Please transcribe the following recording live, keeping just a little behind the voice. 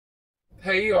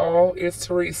Hey y'all, it's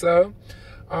Theresa.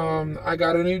 I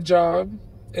got a new job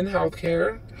in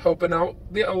healthcare, helping out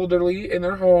the elderly in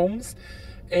their homes.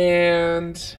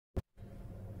 And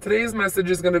today's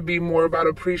message is going to be more about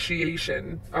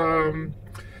appreciation.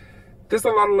 There's a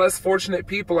lot of less fortunate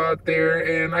people out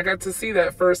there, and I got to see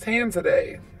that firsthand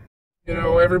today. You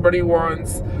know, everybody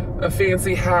wants a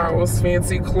fancy house,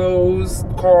 fancy clothes,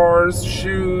 cars,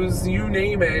 shoes, you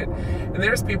name it. And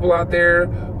there's people out there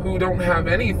who don't have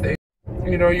anything.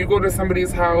 You know, you go to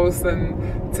somebody's house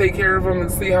and take care of them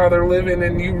and see how they're living,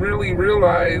 and you really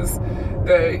realize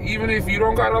that even if you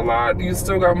don't got a lot, you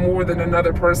still got more than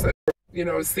another person. You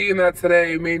know, seeing that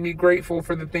today made me grateful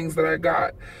for the things that I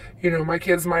got. You know, my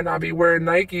kids might not be wearing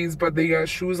Nikes, but they got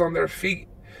shoes on their feet.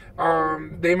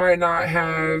 They might not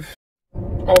have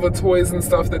all the toys and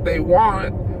stuff that they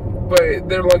want, but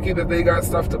they're lucky that they got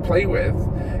stuff to play with.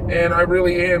 And I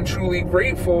really am truly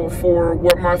grateful for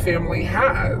what my family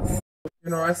has. You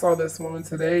know, I saw this woman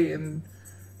today and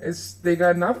they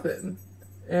got nothing.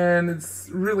 And it's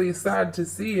really sad to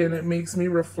see, and it makes me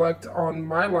reflect on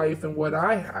my life and what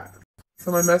I have.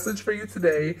 So my message for you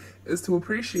today is to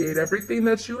appreciate everything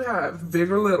that you have,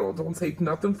 big or little. Don't take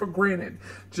nothing for granted.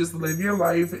 Just live your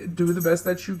life, do the best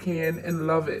that you can, and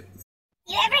love it.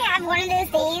 You ever have one of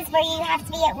those days where you have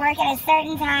to be at work at a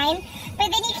certain time, but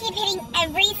then you keep hitting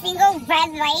every single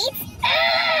red light?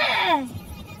 Ugh!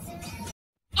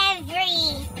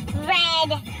 Every red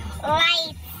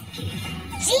light.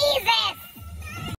 Jesus!